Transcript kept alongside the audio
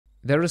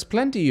There is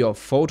plenty of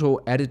photo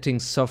editing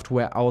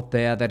software out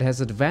there that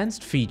has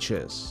advanced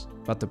features,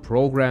 but the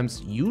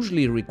programs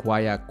usually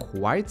require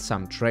quite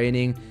some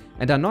training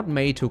and are not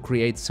made to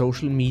create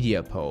social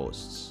media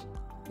posts.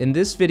 In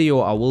this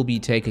video I will be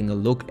taking a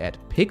look at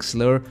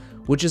Pixlr,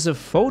 which is a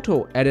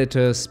photo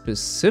editor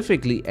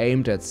specifically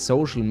aimed at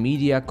social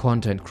media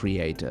content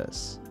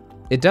creators.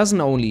 It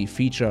doesn't only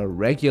feature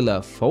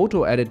regular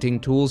photo editing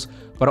tools,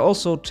 but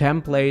also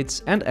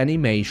templates and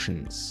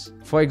animations.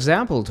 For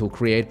example, to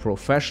create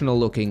professional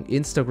looking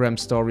Instagram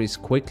stories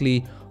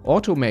quickly, or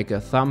to make a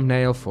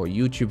thumbnail for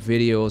YouTube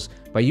videos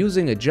by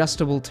using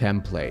adjustable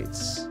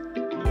templates.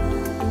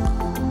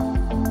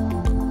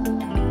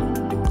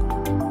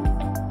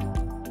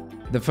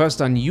 The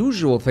first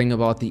unusual thing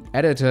about the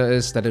editor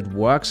is that it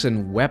works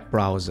in web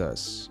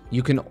browsers.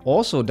 You can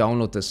also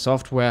download the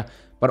software,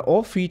 but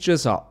all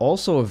features are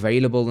also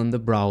available in the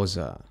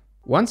browser.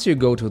 Once you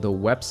go to the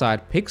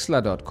website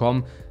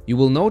Pixlr.com, you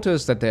will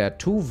notice that there are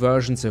two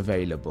versions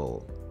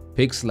available.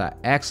 Pixlr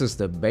X is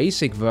the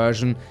basic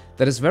version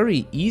that is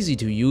very easy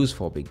to use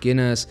for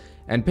beginners,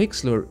 and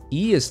Pixlr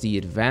E is the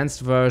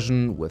advanced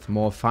version with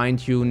more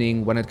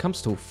fine-tuning when it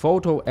comes to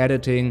photo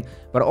editing,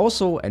 but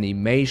also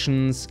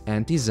animations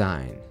and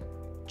design.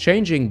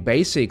 Changing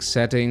basic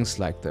settings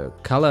like the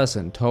colors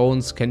and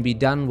tones can be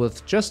done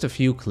with just a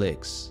few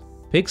clicks.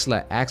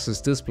 Pixlr X is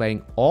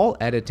displaying all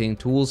editing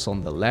tools on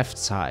the left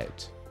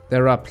side.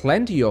 There are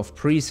plenty of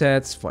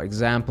presets, for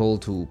example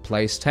to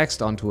place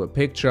text onto a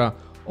picture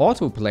or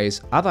to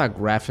place other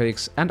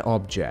graphics and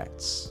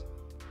objects.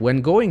 When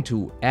going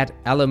to add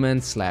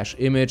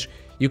element/image,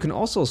 you can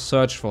also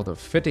search for the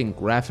fitting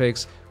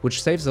graphics,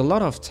 which saves a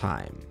lot of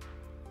time.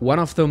 One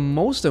of the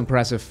most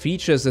impressive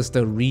features is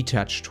the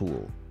retouch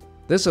tool.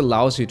 This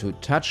allows you to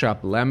touch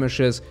up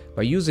blemishes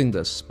by using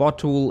the spot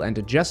tool and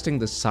adjusting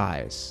the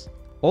size.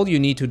 All you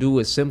need to do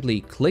is simply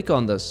click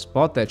on the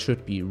spot that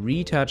should be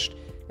retouched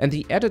and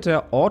the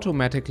editor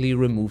automatically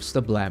removes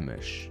the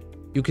blemish.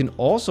 You can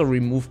also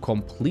remove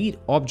complete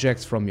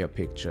objects from your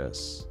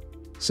pictures.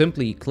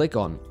 Simply click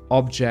on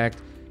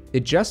Object,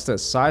 adjust the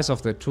size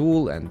of the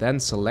tool and then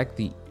select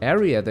the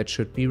area that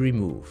should be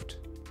removed.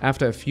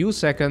 After a few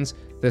seconds,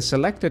 the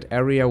selected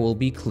area will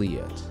be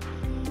cleared.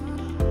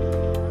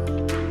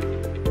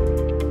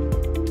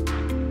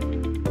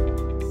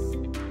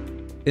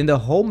 In the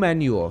home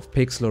menu of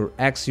Pixlr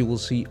X you will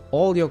see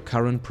all your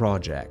current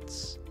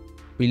projects.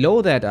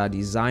 Below that are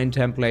design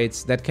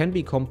templates that can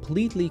be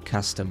completely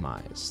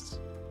customized.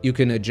 You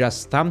can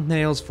adjust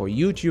thumbnails for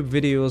YouTube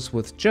videos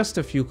with just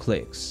a few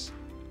clicks.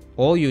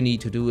 All you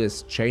need to do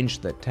is change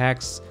the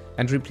text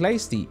and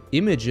replace the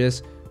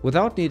images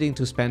without needing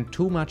to spend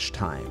too much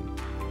time.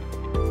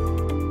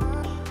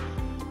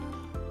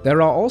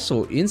 There are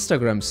also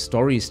Instagram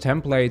Stories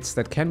templates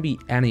that can be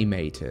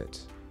animated.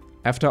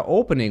 After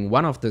opening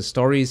one of the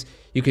stories,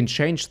 you can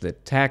change the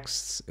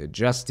texts,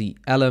 adjust the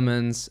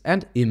elements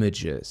and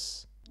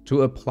images.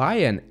 To apply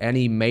an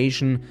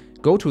animation,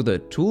 go to the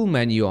tool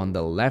menu on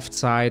the left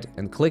side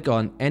and click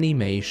on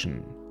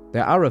Animation.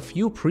 There are a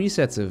few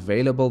presets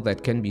available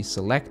that can be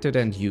selected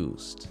and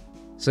used.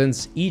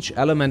 Since each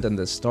element in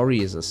the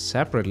story is a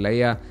separate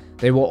layer,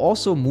 they will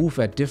also move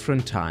at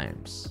different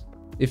times.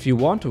 If you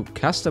want to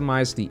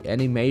customize the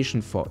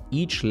animation for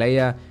each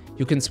layer,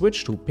 you can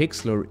switch to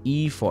Pixlr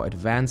E for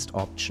advanced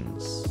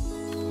options.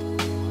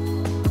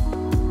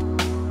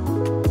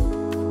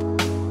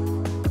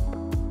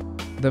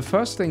 The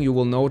first thing you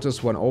will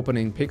notice when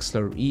opening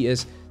Pixlr E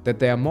is that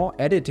there are more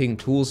editing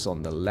tools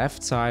on the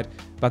left side,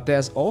 but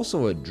there's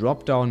also a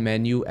drop-down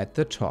menu at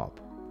the top.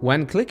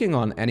 When clicking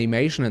on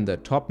Animation in the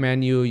top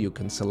menu, you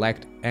can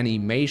select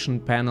Animation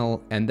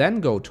panel and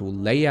then go to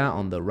Layer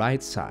on the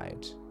right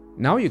side.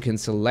 Now you can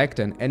select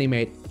and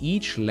animate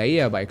each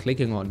layer by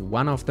clicking on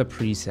one of the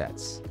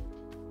presets.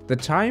 The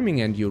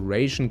timing and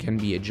duration can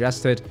be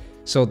adjusted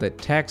so that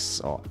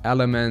texts or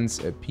elements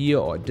appear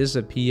or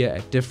disappear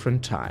at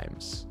different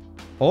times.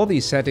 All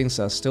these settings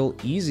are still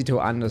easy to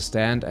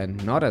understand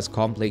and not as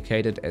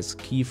complicated as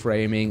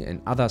keyframing in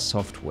other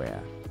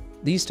software.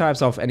 These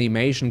types of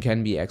animation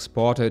can be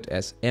exported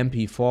as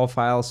MP4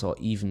 files or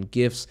even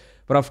GIFs,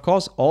 but of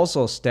course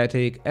also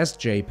static as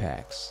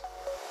JPEGs.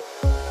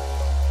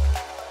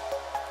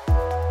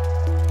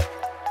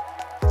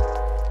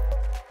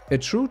 A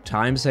true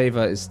time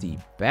saver is the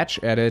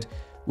batch edit,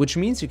 which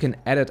means you can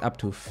edit up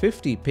to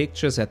 50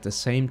 pictures at the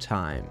same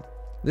time.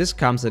 This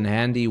comes in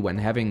handy when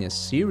having a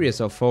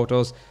series of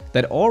photos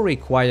that all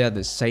require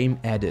the same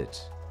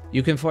edit.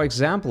 You can, for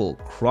example,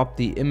 crop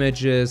the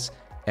images,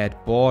 add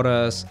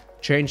borders,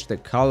 change the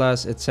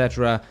colors,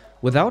 etc.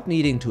 without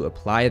needing to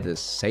apply the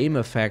same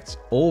effects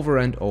over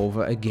and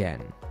over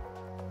again.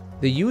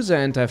 The user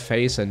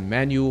interface and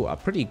menu are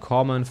pretty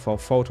common for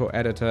photo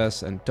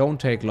editors and don't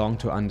take long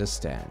to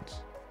understand.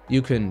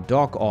 You can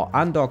dock or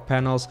undock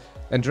panels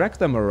and drag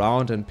them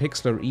around in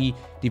Pixlr E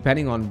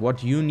depending on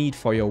what you need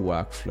for your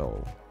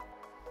workflow.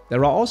 There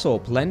are also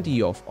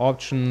plenty of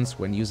options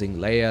when using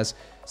layers,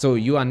 so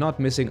you are not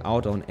missing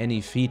out on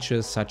any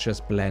features such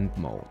as blend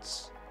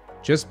modes.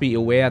 Just be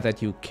aware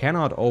that you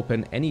cannot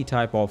open any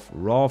type of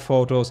RAW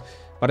photos,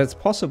 but it's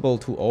possible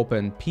to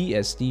open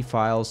PSD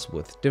files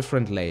with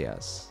different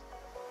layers.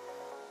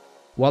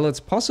 While it's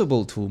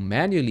possible to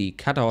manually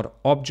cut out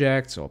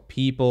objects or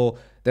people,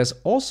 there's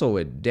also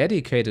a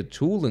dedicated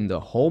tool in the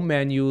home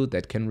menu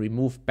that can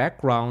remove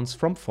backgrounds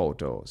from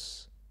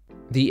photos.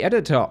 The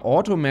editor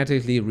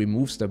automatically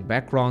removes the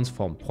backgrounds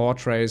from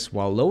portraits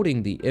while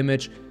loading the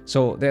image,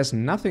 so there's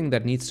nothing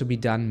that needs to be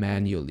done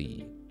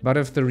manually. But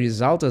if the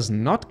result is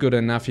not good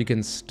enough, you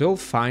can still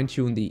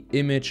fine-tune the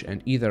image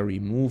and either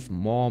remove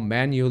more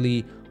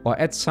manually or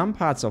add some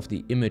parts of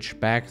the image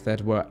back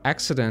that were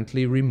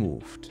accidentally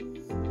removed.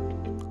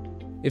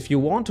 If you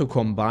want to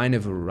combine a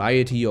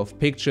variety of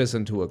pictures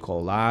into a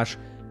collage,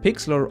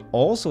 Pixlr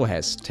also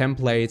has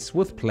templates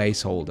with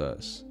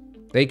placeholders.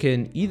 They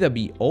can either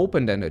be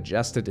opened and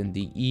adjusted in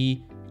the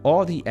E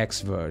or the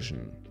X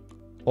version.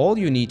 All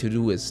you need to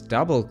do is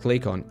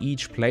double-click on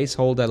each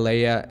placeholder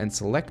layer and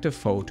select a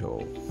photo.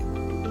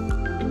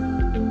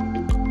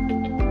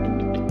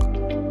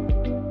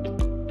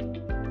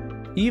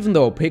 Even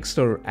though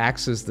Pixlr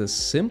acts as the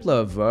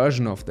simpler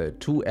version of the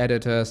two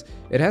editors,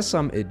 it has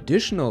some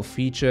additional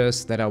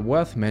features that are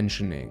worth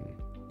mentioning.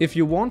 If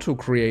you want to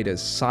create a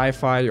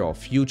sci-fi or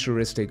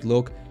futuristic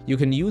look, you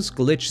can use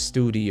Glitch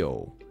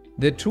Studio.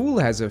 The tool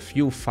has a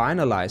few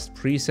finalized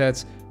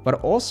presets,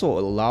 but also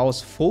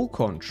allows full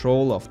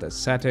control of the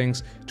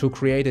settings to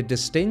create a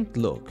distinct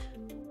look.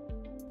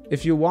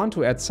 If you want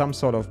to add some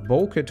sort of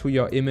bokeh to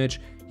your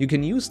image, you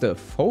can use the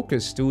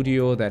Focus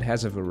Studio that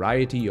has a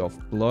variety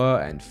of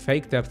blur and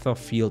fake depth of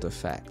field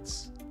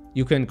effects.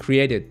 You can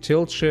create a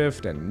tilt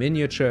shift and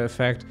miniature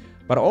effect,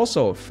 but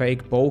also a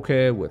fake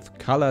bokeh with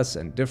colors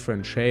and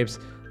different shapes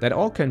that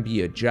all can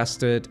be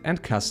adjusted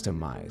and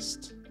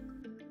customized.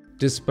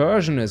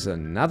 Dispersion is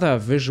another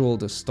visual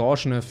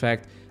distortion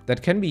effect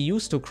that can be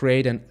used to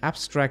create an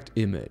abstract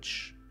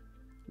image.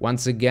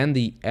 Once again,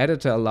 the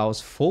editor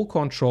allows full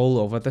control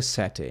over the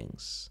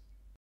settings.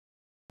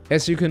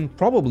 As you can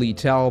probably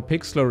tell,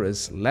 Pixlr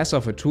is less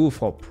of a tool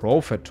for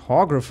pro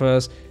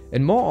photographers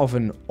and more of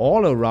an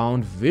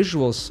all-around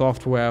visual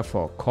software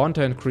for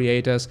content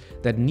creators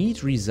that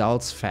need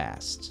results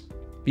fast.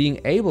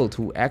 Being able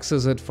to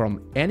access it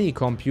from any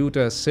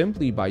computer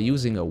simply by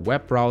using a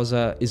web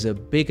browser is a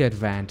big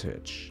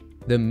advantage.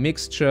 The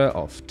mixture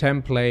of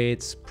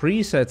templates,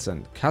 presets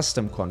and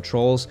custom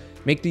controls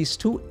make these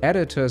two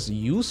editors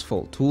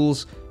useful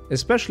tools,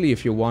 especially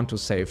if you want to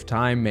save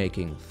time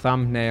making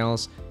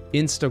thumbnails,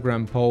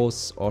 Instagram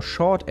posts or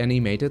short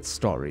animated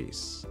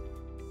stories.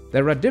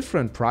 There are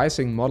different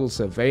pricing models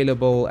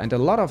available and a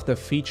lot of the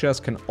features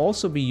can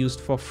also be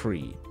used for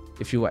free.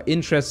 If you are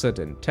interested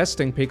in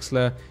testing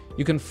Pixlr,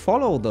 you can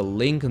follow the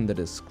link in the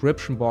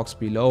description box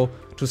below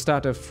to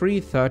start a free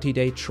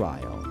 30-day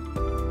trial.